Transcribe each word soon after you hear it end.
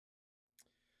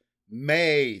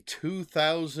May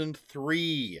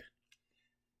 2003.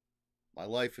 My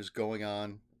life is going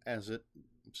on as it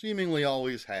seemingly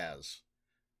always has.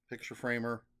 Picture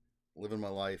framer, living my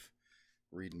life,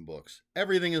 reading books.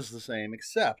 Everything is the same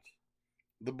except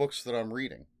the books that I'm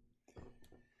reading.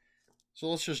 So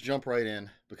let's just jump right in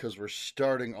because we're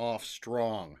starting off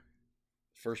strong.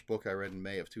 The first book I read in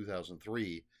May of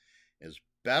 2003 is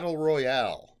Battle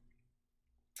Royale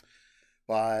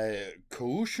by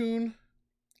Koushun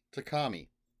Takami.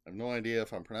 I have no idea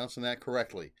if I'm pronouncing that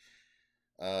correctly.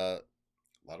 A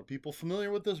lot of people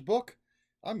familiar with this book.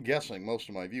 I'm guessing most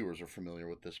of my viewers are familiar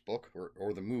with this book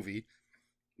or the movie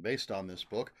based on this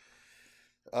book.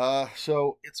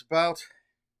 So it's about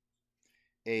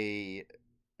a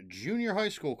junior high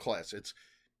school class. It's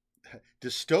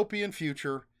dystopian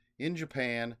future in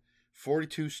Japan.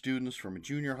 42 students from a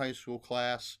junior high school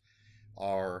class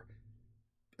are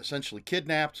essentially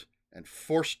kidnapped and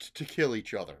forced to kill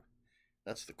each other.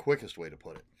 That's the quickest way to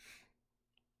put it.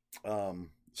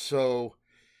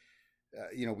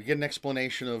 We get an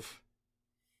explanation of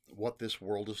what this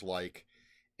world is like,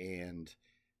 and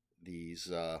this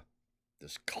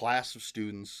class of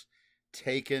students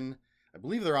taken. I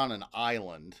believe they're on an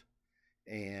island,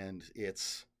 and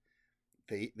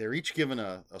they're each given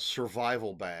a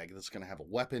survival bag that's going to have a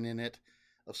weapon in it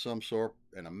of some sort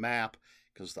and a map,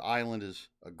 because the island is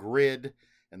a grid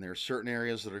and there are certain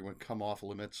areas that are going to come off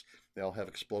limits. They'll have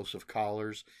explosive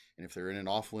collars, and if they're in an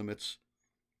off limits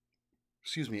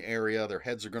area, their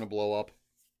heads are going to blow up.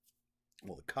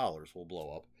 Well, the collars will blow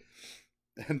up,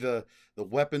 and the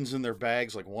weapons in their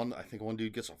bags, like I think one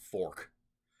dude gets a fork,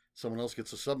 someone else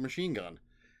gets a submachine gun.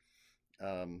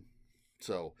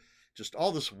 So just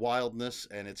all this wildness,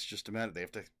 and it's just a matter, they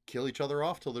have to kill each other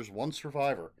off till there's one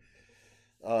survivor.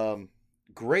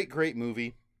 Great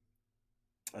movie.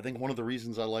 I think one of the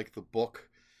reasons I like the book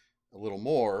a little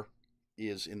more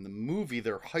is in the movie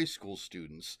they're high school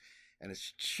students, and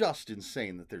it's just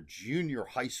insane that they're junior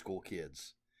high school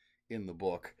kids in the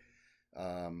book.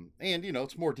 And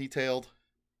it's more detailed,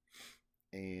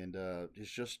 and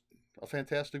it's just a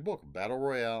fantastic book. Battle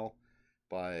Royale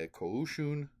by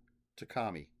Koushun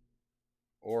Takami,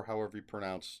 or however you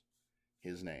pronounce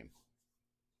his name.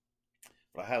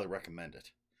 But I highly recommend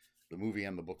it. The movie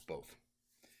and the book both.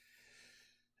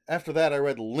 After that, I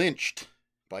read Lynched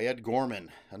by Ed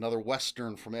Gorman, another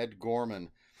Western from Ed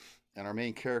Gorman. And our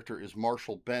main character is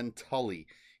Marshall Ben Tully.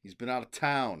 He's been out of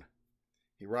town.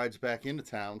 He rides back into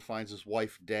town, finds his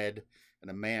wife dead, and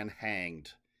a man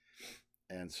hanged.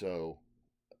 And so,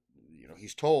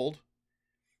 he's told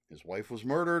his wife was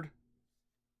murdered.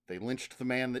 They lynched the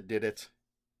man that did it.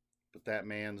 But that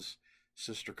man's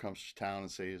sister comes to town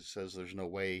and says there's no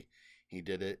way he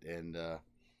did it. And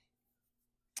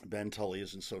Ben Tully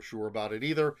isn't so sure about it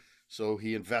either. So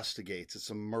he investigates. It's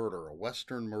a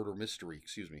Western murder mystery.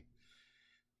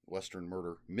 Western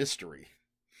murder mystery.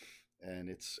 And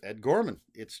it's Ed Gorman.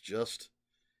 It's just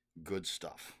good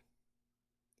stuff.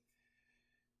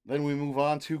 Then we move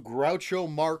on to Groucho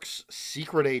Marx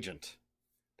Secret Agent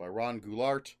by Ron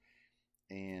Goulart.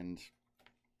 And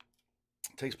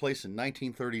it takes place in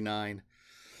 1939.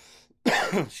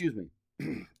 Excuse me.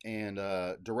 And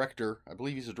director, I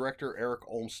believe he's a director, Eric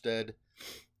Olmsted,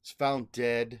 is found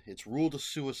dead. It's ruled a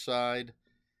suicide,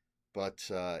 but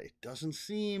it doesn't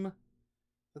seem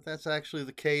that that's actually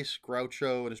the case.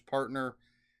 Groucho and his partner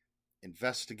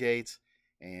investigate,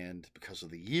 and because of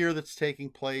the year that's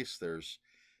taking place, there's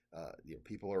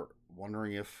people are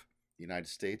wondering if the United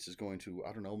States is going to,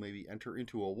 maybe enter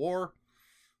into a war,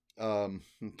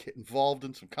 get involved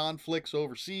in some conflicts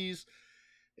overseas.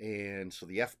 And so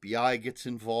the FBI gets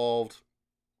involved.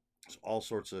 There's all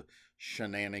sorts of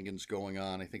shenanigans going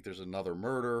on. I think there's another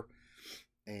murder,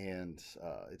 and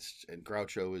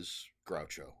Groucho is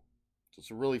Groucho. So it's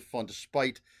a really fun,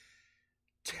 despite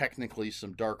technically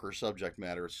some darker subject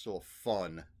matter, it's still a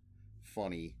fun,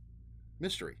 funny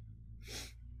mystery.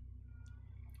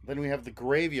 Then we have The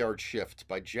Graveyard Shift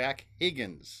by Jack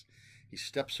Higgins. He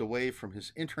steps away from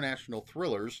his international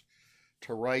thrillers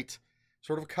to write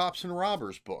sort of a cops and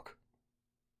robbers book.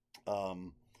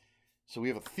 So we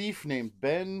have a thief named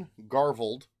Ben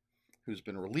Garvold who's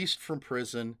been released from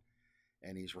prison,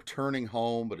 and he's returning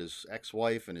home, but his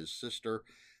ex-wife and his sister,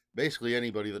 basically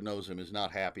anybody that knows him, is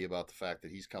not happy about the fact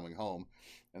that he's coming home.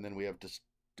 And then we have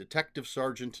Detective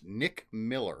Sergeant Nick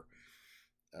Miller.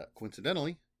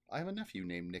 Coincidentally, I have a nephew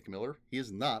named Nick Miller. He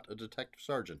is not a detective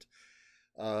sergeant.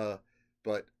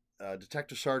 But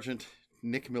Detective Sergeant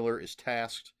Nick Miller is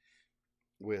tasked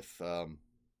with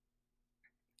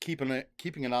keeping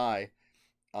an eye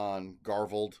on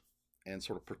Garvold and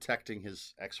sort of protecting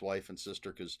his ex-wife and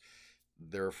sister, because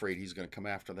they're afraid he's going to come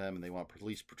after them, and they want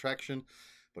police protection.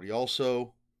 But he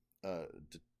also,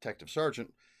 Detective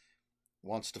Sergeant,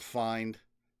 wants to find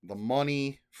the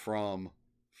money from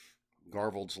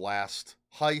Garvold's last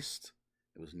heist.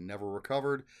 It was never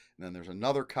recovered. And then there's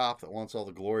another cop that wants all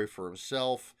the glory for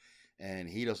himself, and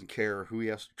he doesn't care who he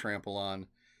has to trample on.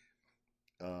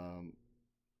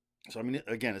 So, I mean,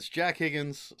 again, it's Jack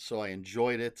Higgins, so I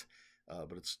enjoyed it,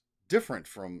 but it's different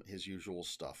from his usual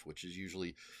stuff, which is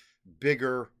usually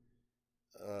bigger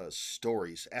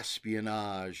stories,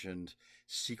 espionage and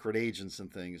secret agents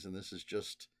and things, and this is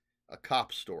just a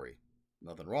cop story.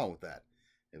 Nothing wrong with that.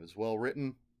 It was well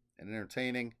written and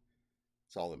entertaining.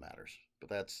 That's all that matters. But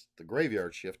that's The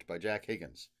Graveyard Shift by Jack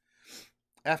Higgins.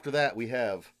 After that, we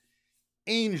have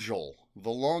Angel,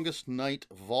 The Longest Night,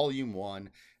 Volume 1,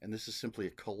 and this is simply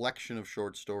a collection of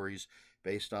short stories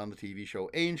based on the TV show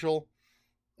Angel.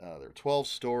 There are 12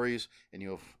 stories, and you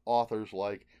have authors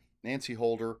like Nancy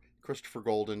Holder, Christopher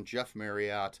Golden, Jeff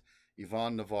Marriott,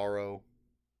 Yvonne Navarro,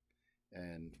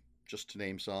 and just to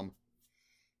name some.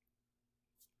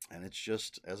 And it's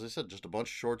just, as I said, just a bunch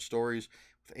of short stories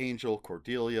with Angel,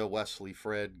 Cordelia, Wesley,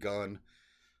 Fred, Gunn,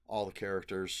 all the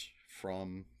characters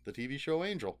from the TV show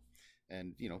Angel.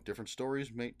 And, you know, different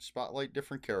stories may spotlight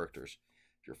different characters.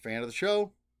 If you're a fan of the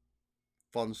show,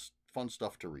 fun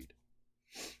stuff to read.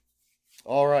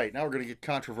 All right, now we're going to get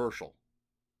controversial.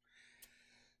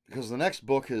 Because the next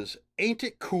book is Ain't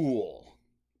It Cool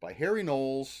by Harry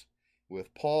Knowles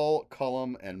with Paul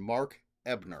Cullum and Mark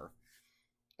Ebner.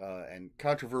 And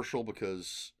controversial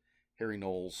because Harry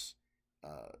Knowles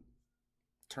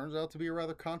turns out to be a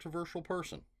rather controversial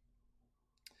person.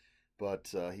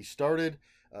 But he started...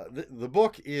 the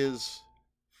book is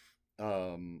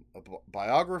a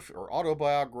biography or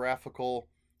autobiographical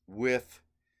with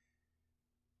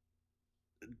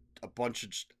a bunch of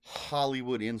just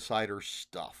Hollywood insider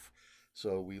stuff.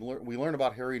 So we learn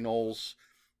about Harry Knowles'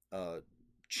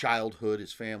 childhood,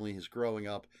 his family, his growing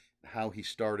up, how he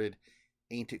started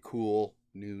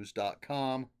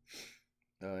AintItCoolNews.com.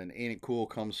 And Ain't It Cool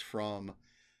comes from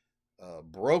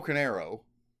Broken Arrow,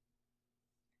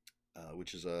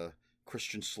 which is a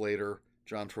Christian Slater,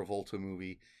 John Travolta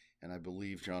movie. And I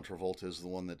believe John Travolta is the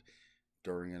one that,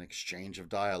 during an exchange of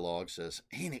dialogue, says,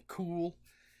 "Ain't it cool?"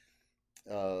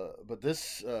 But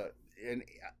this, and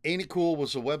Ain't It Cool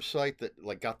was a website that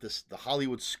like got the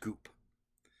Hollywood scoop.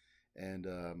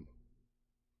 And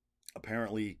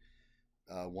apparently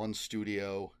one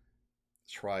studio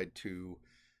tried to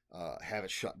have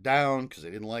it shut down because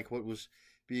they didn't like what was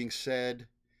being said.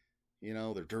 You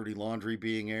know, their dirty laundry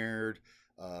being aired.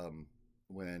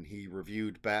 When he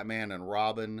reviewed Batman and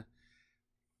Robin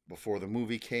before the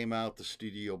movie came out, the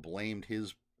studio blamed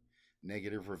his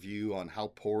negative review on how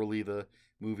poorly the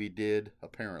movie did,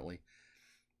 apparently.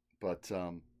 But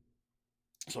so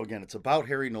again, it's about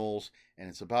Harry Knowles, and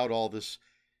it's about all this,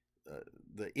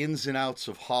 the ins and outs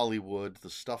of Hollywood, the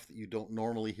stuff that you don't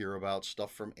normally hear about,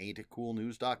 stuff from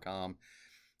AintItCoolNews.com.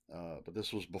 But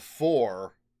this was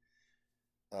before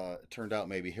it turned out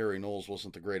maybe Harry Knowles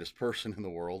wasn't the greatest person in the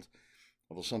world.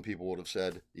 Although some people would have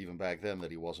said, even back then,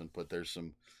 that he wasn't. But there's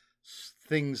some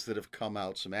things that have come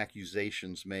out, some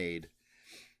accusations made.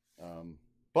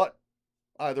 But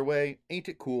either way, Ain't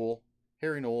It Cool?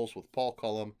 Harry Knowles with Paul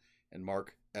Cullum and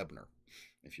Mark Ebner.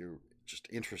 If you're just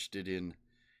interested in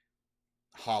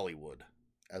Hollywood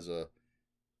as an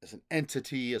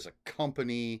entity, as a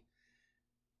company,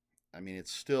 I mean,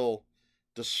 it's still,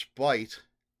 despite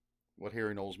what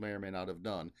Harry Knowles may or may not have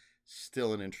done,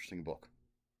 still an interesting book.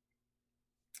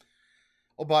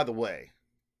 Oh, by the way,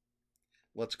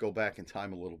 let's go back in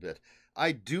time a little bit.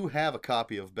 I do have a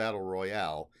copy of Battle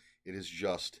Royale. It is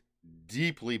just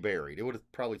deeply buried. It would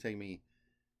have probably taken me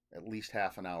at least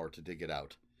half an hour to dig it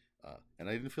out. And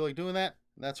I didn't feel like doing that.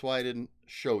 And that's why I didn't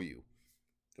show you.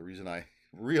 The reason I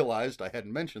realized I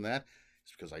hadn't mentioned that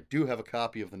is because I do have a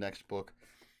copy of the next book,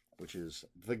 which is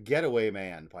The Getaway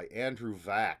Man by Andrew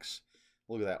Vax.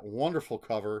 Look at that wonderful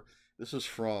cover. This is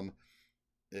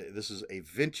a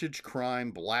Vintage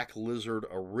Crime Black Lizard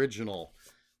original.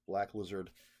 Black Lizard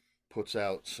puts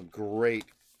out some great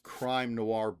crime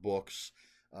noir books.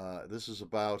 This is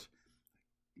about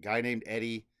a guy named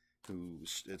Eddie who,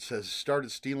 it says,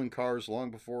 started stealing cars long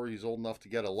before he's old enough to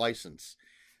get a license.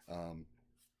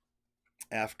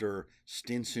 After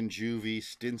stints in juvie,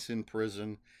 stints in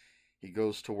prison, he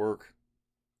goes to work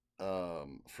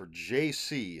for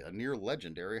JC, a near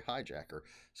legendary hijacker.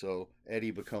 So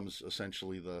Eddie becomes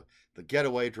essentially the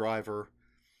getaway driver,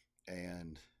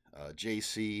 and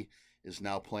JC is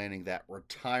now planning that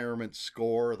retirement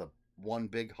score, the one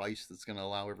big heist that's going to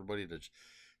allow everybody to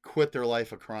quit their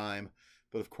life of crime.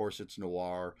 but of course it's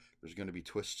noir. There's going to be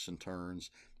twists and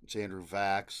turns. It's Andrew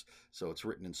Vax, so it's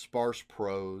written in sparse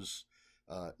prose,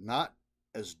 not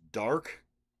as dark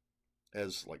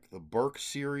as like the Burke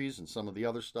series and some of the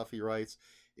other stuff he writes.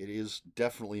 It is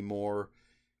definitely more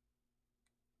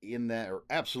in that, or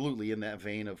absolutely in that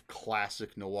vein of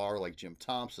classic noir, like Jim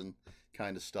Thompson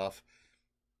kind of stuff.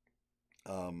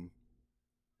 Um,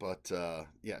 but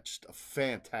yeah, just a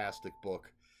fantastic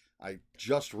book. I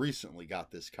just recently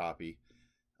got this copy,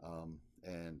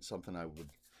 and something I would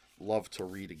love to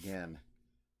read again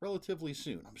relatively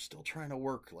soon. I'm still trying to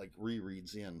work like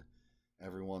rereads in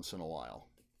every once in a while,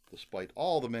 despite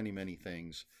all the many, many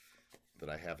things that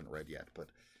I haven't read yet. But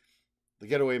The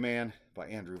Getaway Man by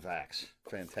Andrew Vax.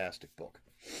 Fantastic book.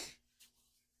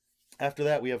 After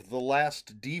that, we have The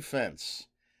Last Defense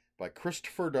by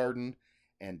Christopher Darden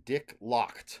and Dick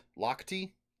Lochte,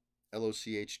 Lochte.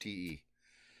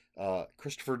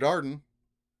 Christopher Darden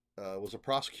was a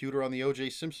prosecutor on the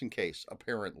O.J. Simpson case,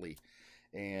 apparently.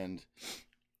 And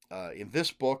in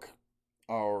this book,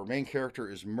 our main character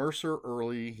is Mercer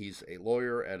Early. He's a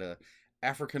lawyer at an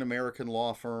African-American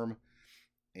law firm.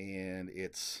 And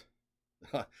it's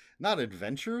not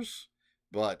adventures,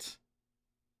 but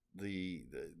the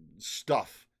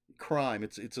stuff, crime.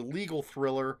 It's a legal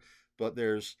thriller, but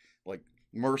there's like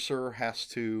Mercer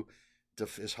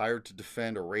is hired to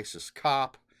defend a racist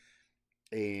cop,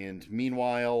 and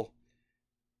meanwhile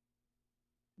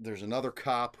there's another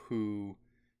cop whose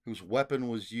weapon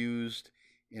was used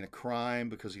in a crime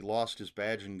because he lost his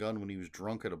badge and gun when he was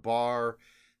drunk at a bar,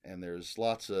 and there's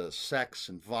lots of sex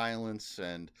and violence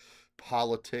and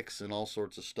politics and all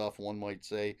sorts of stuff, one might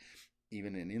say,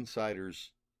 even an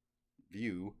insider's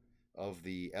view of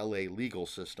the LA legal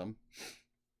system.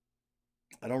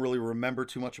 I don't really remember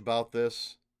too much about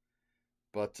this,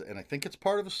 and I think it's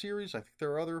part of a series. I think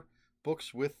there are other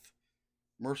books with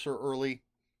Mercer Early,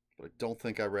 but I don't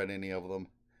think I read any of them.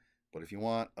 But if you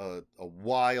want a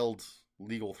wild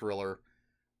legal thriller,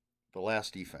 The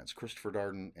Last Defense, Christopher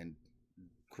Darden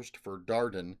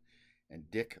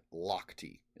and Dick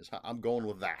Lochte is how I'm going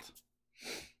with that.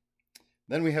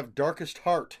 Then we have Darkest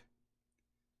Heart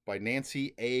by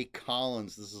Nancy A.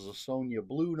 Collins. This is a Sonia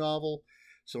Blue novel.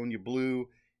 Sonia Blue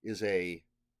is a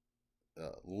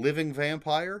living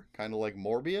vampire, kind of like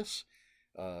Morbius.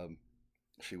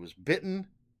 She was bitten,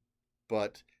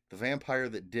 but the vampire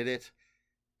that did it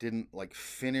didn't like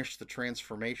finish the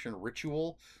transformation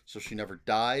ritual, so she never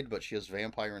died, but she has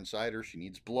vampire inside her. She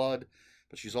needs blood,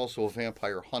 but she's also a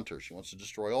vampire hunter. She wants to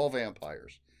destroy all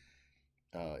vampires.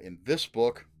 In this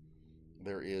book,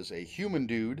 there is a human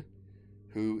dude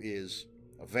who is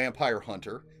a vampire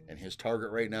hunter, and his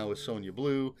target right now is Sonia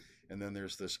Blue, and then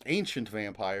there's this ancient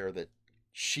vampire that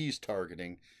she's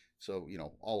targeting. So,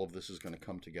 all of this is going to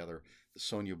come together. The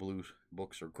Sonia Blue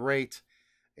books are great,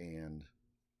 and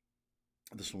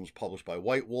this one was published by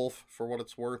White Wolf, for what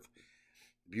it's worth.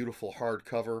 Beautiful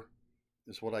hardcover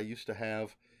is what I used to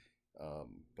have.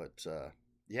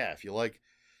 Yeah, if you like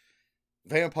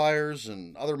vampires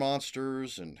and other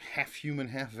monsters and half human,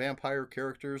 half vampire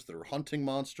characters that are hunting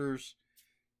monsters,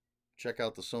 check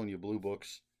out the Sonia Blue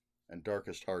books and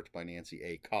Darkest Heart by Nancy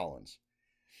A. Collins.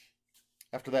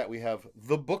 After that, we have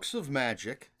The Books of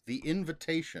Magic, The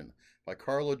Invitation by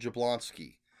Carla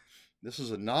Jablonski. This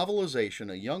is a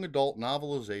novelization, a young adult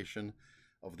novelization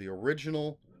of the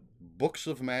original Books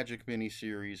of Magic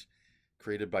miniseries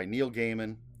created by Neil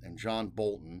Gaiman and John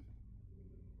Bolton.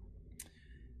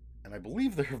 And I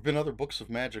believe there have been other Books of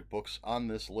Magic books on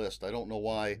this list. I don't know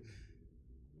why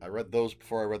I read those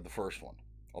before I read the first one,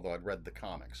 although I'd read the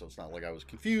comic, so it's not like I was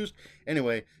confused.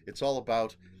 Anyway, it's all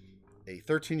about a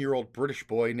 13-year-old British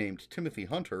boy named Timothy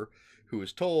Hunter who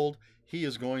is told he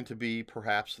is going to be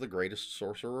perhaps the greatest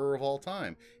sorcerer of all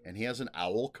time. And he has an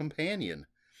owl companion,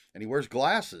 and he wears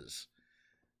glasses.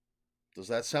 Does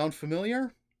that sound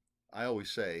familiar? I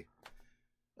always say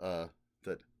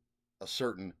that a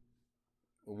certain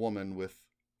woman with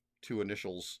two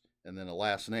initials and then a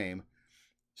last name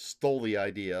stole the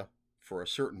idea for a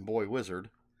certain boy wizard,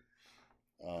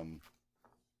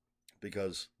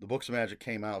 because the Books of Magic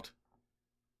came out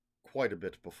quite a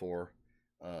bit before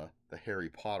the Harry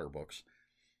Potter books.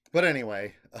 But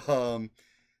anyway,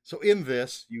 so in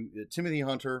this, Timothy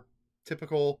Hunter,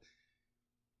 typical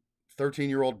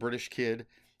 13-year-old British kid,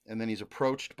 and then he's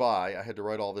approached by, I had to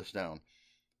write all this down,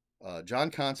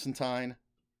 John Constantine,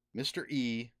 Mr.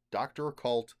 E, Dr.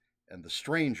 Occult, and the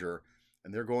Stranger,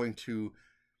 and they're going to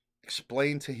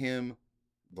explain to him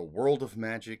the world of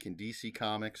magic in DC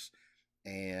Comics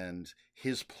and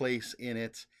his place in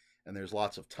it. And there's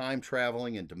lots of time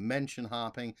traveling and dimension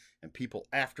hopping and people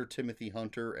after Timothy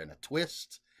Hunter and a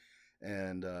twist.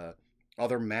 And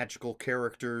Other magical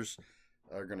characters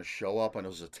are going to show up. I know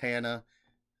Zatanna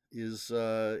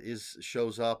is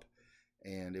shows up,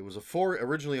 and it was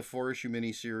originally a 4-issue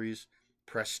miniseries,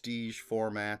 prestige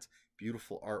format,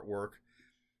 beautiful artwork,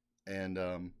 and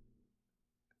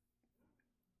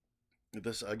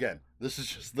this is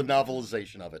just the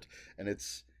novelization of it, and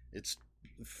it's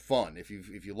fun if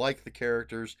you like the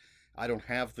characters. I don't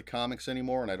have the comics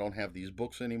anymore, and I don't have these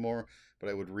books anymore, but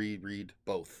I would reread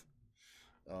both.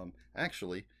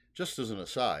 Actually, just as an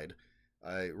aside,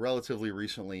 I relatively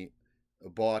recently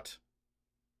bought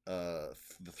the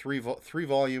three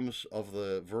volumes of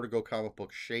the Vertigo comic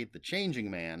book Shade the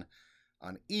Changing Man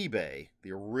on eBay,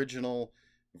 the original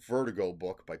Vertigo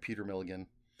book by Peter Milligan.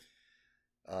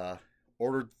 Uh,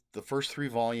 Ordered the first 3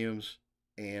 volumes,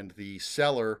 and the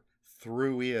seller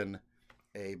threw in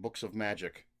a Books of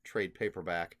Magic trade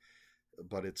paperback,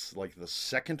 but it's like the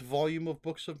second volume of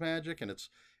Books of Magic, and it's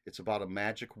about a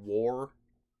magic war.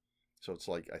 So it's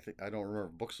like I don't remember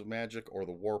Books of Magic or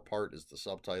the war part is the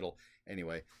subtitle.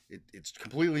 Anyway, it's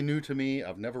completely new to me.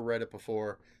 I've never read it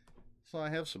before, so I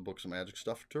have some Books of Magic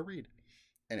stuff to read.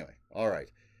 Anyway, all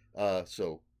right.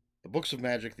 So the Books of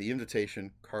Magic, The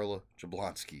Invitation, Carla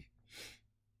Jablonski.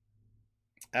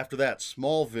 After that,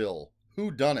 Smallville, Who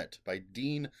Done It by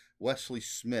Dean Wesley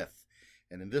Smith.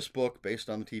 And in this book, based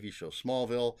on the TV show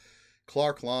Smallville,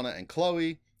 Clark, Lana, and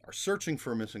Chloe are searching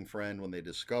for a missing friend when they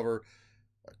discover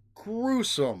a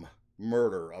gruesome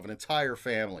murder of an entire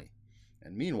family.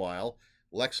 And meanwhile,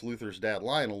 Lex Luthor's dad,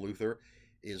 Lionel Luthor,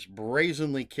 is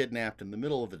brazenly kidnapped in the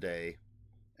middle of the day.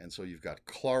 And so you've got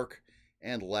Clark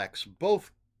and Lex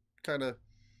both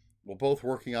both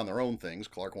working on their own things.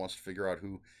 Clark wants to figure out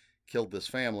who killed this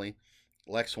family.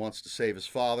 Lex wants to save his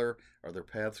father. Are their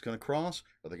paths going to cross?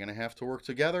 Are they going to have to work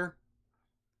together?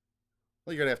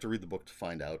 Well, you're going to have to read the book to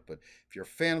find out. But if you're a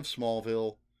fan of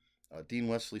Smallville, Dean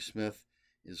Wesley Smith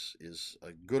is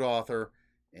a good author,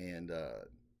 and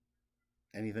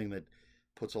anything that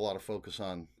puts a lot of focus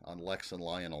on Lex and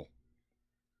Lionel,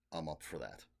 I'm up for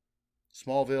that.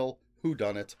 Smallville, Who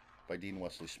Done It by Dean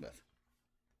Wesley Smith.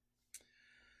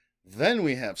 Then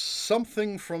we have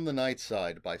Something from the Night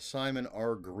Side by Simon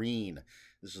R. Green.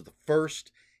 This is the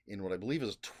first in what I believe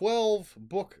is a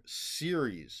 12-book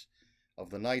series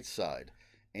of the Night Side.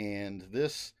 And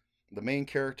the main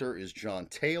character is John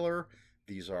Taylor.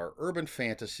 These are urban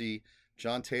fantasy.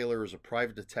 John Taylor is a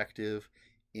private detective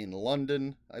in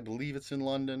London. I believe it's in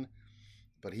London.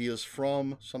 But he is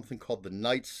from something called the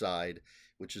Night Side,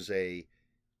 which is a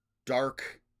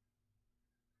dark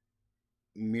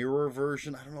mirror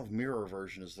version. I don't know if mirror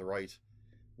version is the right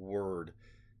word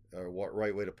or what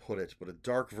right way to put it, but a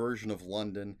dark version of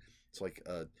London. It's like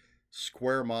a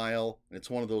square mile, and it's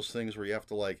one of those things where you have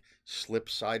to like slip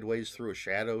sideways through a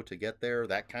shadow to get there,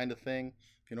 that kind of thing,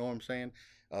 if you know what I'm saying.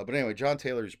 But anyway, John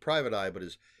Taylor is Private Eye, but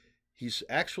he's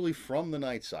actually from the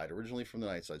Night Side, originally from the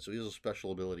Night Side, so he has a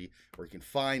special ability where he can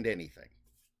find anything.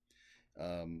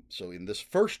 So in this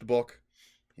first book,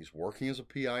 he's working as a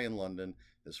PI in London.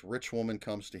 This rich woman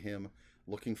comes to him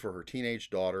looking for her teenage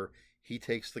daughter. He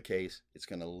takes the case. It's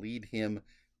going to lead him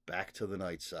back to the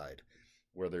Night Side,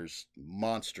 where there's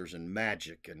monsters and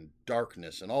magic and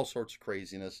darkness and all sorts of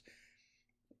craziness.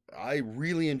 I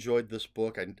really enjoyed this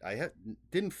book. I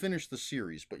didn't finish the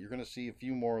series, but you're going to see a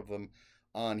few more of them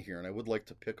on here, and I would like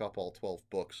to pick up all 12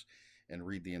 books and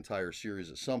read the entire series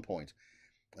at some point.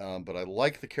 But I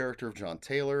like the character of John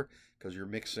Taylor because you're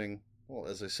mixing, well,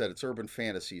 as I said, it's urban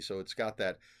fantasy, so it's got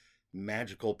that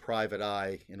magical private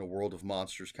eye in a world of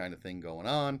monsters kind of thing going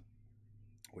on,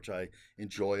 which I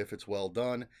enjoy if it's well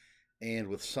done. And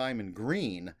with Simon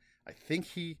Green, I think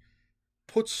he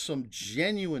puts some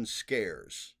genuine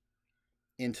scares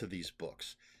into these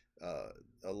books.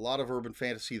 A lot of urban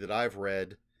fantasy that I've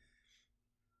read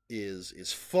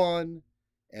is fun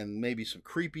and maybe some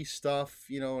creepy stuff,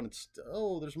 and it's,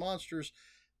 oh, there's monsters,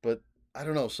 but I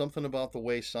don't know, something about the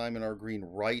way Simon R. Green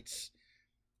writes,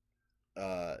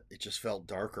 it just felt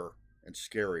darker and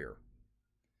scarier.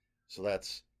 So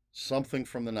that's Something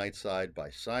from the Night Side by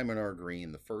Simon R.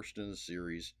 Green, the first in the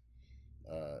series,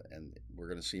 and we're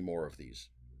going to see more of these.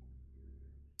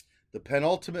 The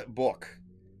penultimate book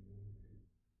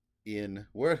in,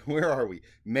 where are we?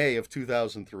 May of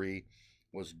 2003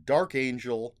 was Dark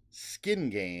Angel Skin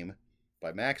Game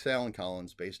by Max Allan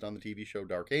Collins, based on the TV show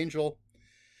Dark Angel.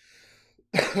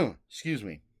 Excuse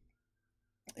me.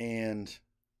 And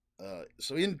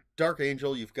so in Dark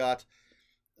Angel, you've got,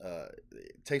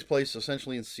 it takes place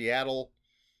essentially in Seattle,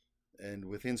 and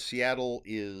within Seattle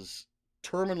is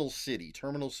Terminal City.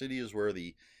 Terminal City is where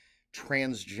the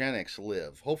transgenics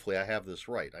live. Hopefully I have this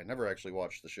right. I never actually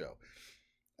watched the show.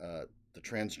 the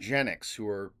transgenics, who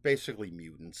are basically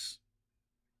mutants.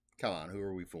 Come on, who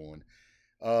are we fooling?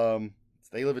 Um,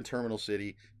 they live in Terminal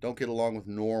City, don't get along with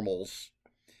normals.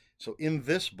 So in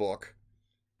this book,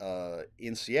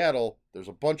 in Seattle, there's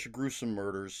a bunch of gruesome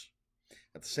murders.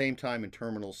 At the same time, in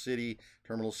Terminal City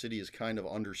is kind of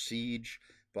under siege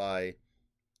by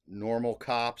normal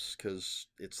cops because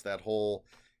it's that whole,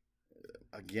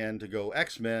 again, to go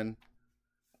X-Men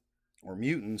or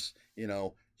mutants,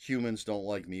 humans don't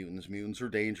like mutants. Mutants are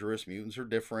dangerous. Mutants are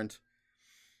different.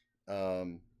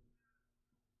 Um,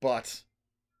 but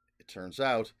it turns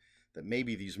out that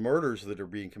maybe these murders that are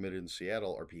being committed in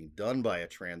Seattle are being done by a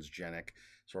transgenic.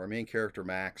 So our main character,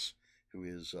 Max, who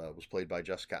was played by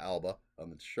Jessica Alba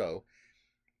on the show,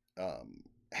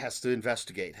 has to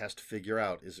investigate, has to figure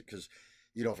out, is it because,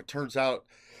 if it turns out,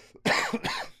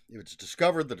 if it's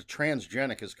discovered that a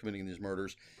transgenic is committing these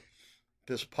murders,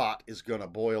 this pot is going to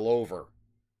boil over.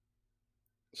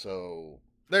 So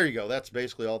there you go. That's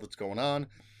basically all that's going on.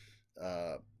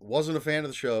 Wasn't a fan of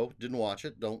the show. Didn't watch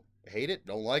it. Don't hate it.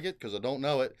 Don't like it because I don't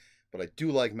know it. But I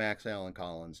do like Max Allan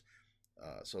Collins.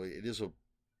 So it is a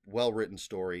well-written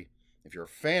story. If you're a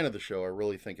fan of the show, I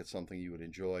really think it's something you would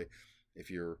enjoy. If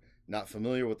you're not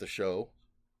familiar with the show,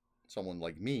 someone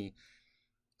like me,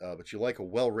 but you like a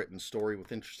well-written story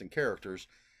with interesting characters,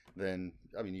 then,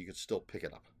 you could still pick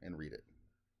it up and read it.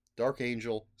 Dark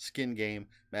Angel, Skin Game,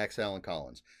 Max Allan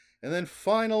Collins. And then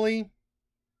finally,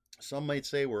 some might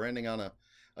say we're ending on a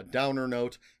downer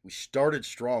note. We started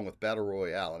strong with Battle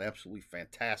Royale, an absolutely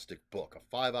fantastic book, a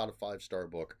 5 out of 5 star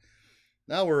book.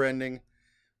 Now we're ending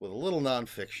with a little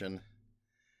nonfiction,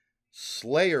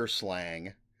 Slayer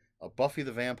Slang, a Buffy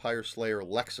the Vampire Slayer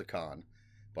lexicon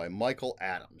by Michael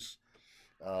Adams.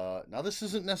 Now this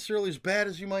isn't necessarily as bad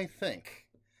as you might think,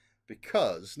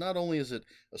 because not only is it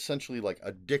essentially like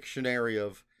a dictionary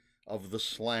of the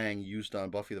slang used on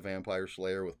Buffy the Vampire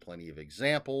Slayer with plenty of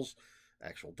examples,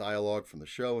 actual dialogue from the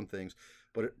show and things,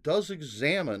 but it does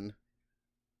examine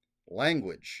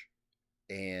language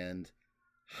and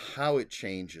how it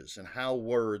changes and how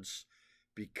words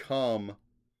become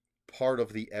part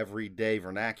of the everyday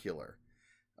vernacular.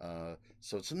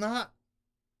 So it's not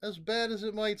as bad as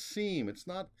it might seem. It's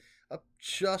not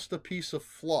just a piece of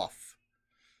fluff.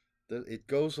 It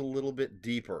goes a little bit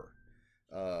deeper,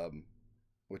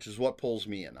 which is what pulls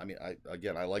me in.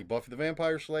 I like Buffy the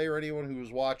Vampire Slayer. Anyone who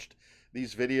has watched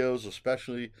these videos,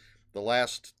 especially the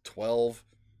last 12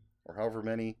 or however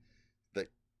many that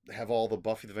have all the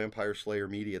Buffy the Vampire Slayer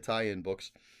media tie-in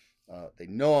books, they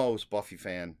know I was a Buffy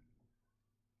fan.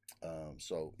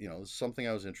 So this is something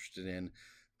I was interested in,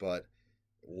 but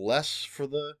less for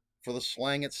the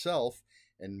slang itself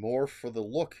and more for the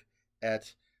look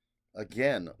at,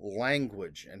 again,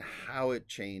 language and how it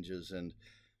changes and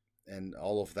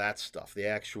all of that stuff.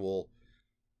 The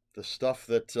stuff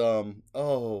that the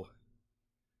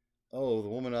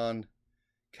woman on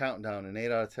Countdown, and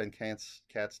 8 out of 10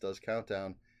 cats does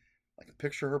Countdown. I can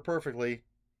picture her perfectly,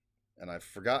 and I've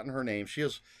forgotten her name.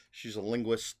 She's a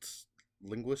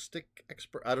linguistic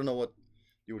expert. I don't know what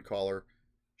you would call her.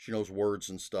 She knows words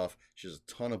and stuff. She has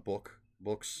a ton of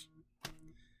books.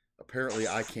 Apparently,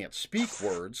 I can't speak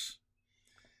words.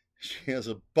 She has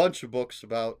a bunch of books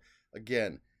about,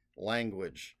 again,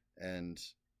 language and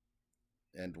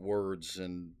words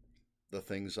and the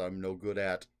things I'm no good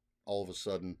at all of a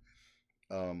sudden.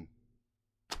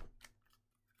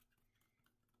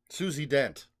 Susie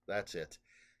Dent, that's it.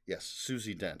 Yes,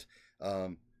 Susie Dent.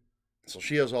 So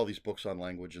she has all these books on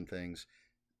language and things.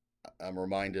 I'm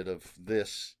reminded of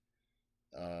this.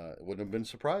 It wouldn't have been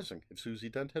surprising if Susie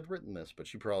Dent had written this, but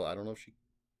I don't know if she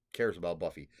cares about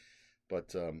Buffy.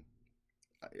 But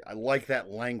I like that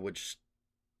language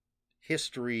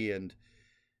history and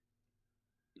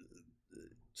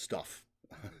stuff.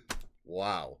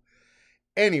 Wow.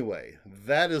 Anyway,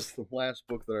 that is the last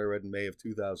book that I read in May of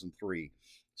 2003.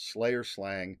 Slayer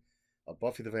Slang, a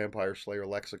Buffy the Vampire Slayer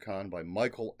lexicon by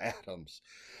Michael Adams.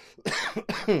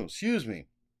 Excuse me.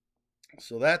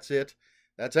 So that's it.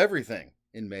 That's everything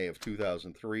in May of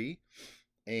 2003.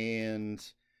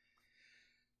 And,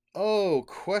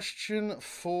 question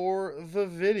for the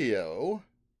video.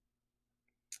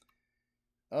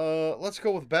 Let's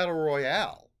go with Battle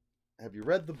Royale. Have you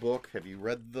read the book? Have you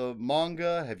read the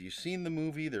manga? Have you seen the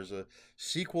movie? There's a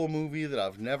sequel movie that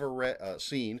I've never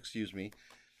seen, excuse me.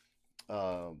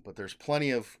 But there's plenty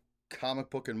of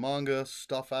comic book and manga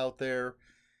stuff out there.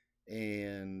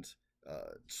 And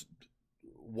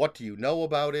what do you know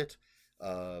about it?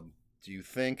 Do you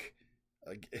think...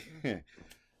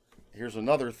 Here's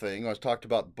another thing. I was talked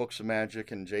about Books of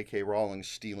Magic and J.K. Rowling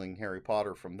stealing Harry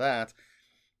Potter from that.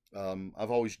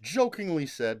 I've always jokingly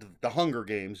said that The Hunger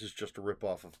Games is just a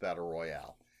ripoff of Battle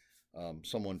Royale.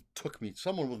 Someone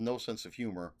with no sense of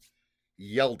humor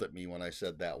yelled at me when I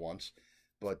said that once.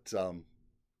 But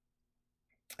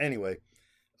anyway,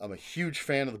 I'm a huge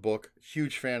fan of the book,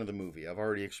 huge fan of the movie. I've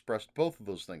already expressed both of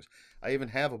those things. I even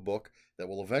have a book that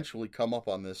will eventually come up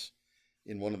on this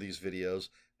in one of these videos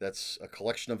that's a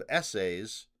collection of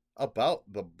essays about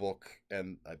the book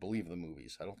and I believe the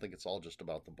movies. I don't think it's all just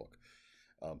about the book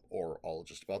or all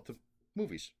just about the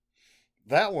movies.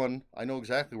 That one, I know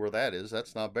exactly where that is.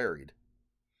 That's not buried.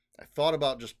 I thought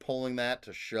about just pulling that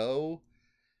to show,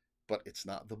 but it's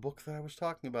not the book that I was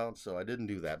talking about, so I didn't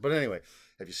do that. But anyway,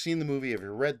 have you seen the movie? Have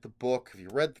you read the book? Have you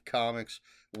read the comics?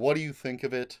 What do you think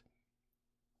of it?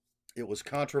 It was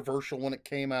controversial when it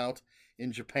came out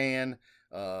in Japan.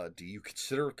 Do you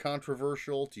consider it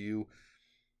controversial? Do you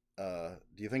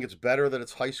think it's better that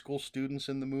it's high school students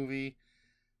in the movie,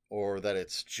 or that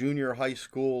it's junior high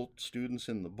school students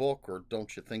in the book, or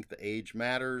don't you think the age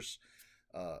matters?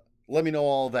 Let me know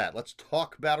all that. Let's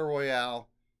talk Battle Royale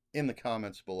in the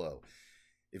comments below.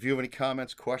 If you have any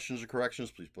comments, questions, or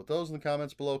corrections, please put those in the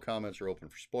comments below. Comments are open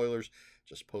for spoilers.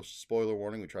 Just post a spoiler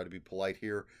warning. We try to be polite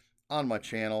here on my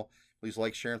channel. Please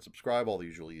like, share, and subscribe, all the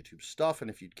usual YouTube stuff. And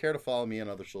if you'd care to follow me on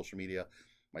other social media,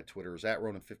 my Twitter is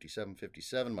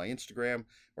 @Ronan5757. My Instagram,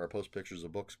 where I post pictures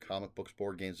of books, comic books,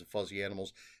 board games, and fuzzy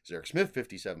animals, is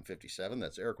ErikSmith5757.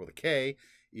 That's Eric with a K,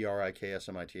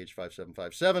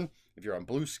 ERIKSMITH5757. If you're on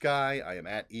Blue Sky, I am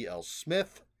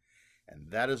 @ELSmith. And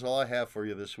that is all I have for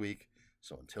you this week.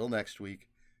 So until next week,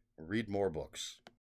 read more books.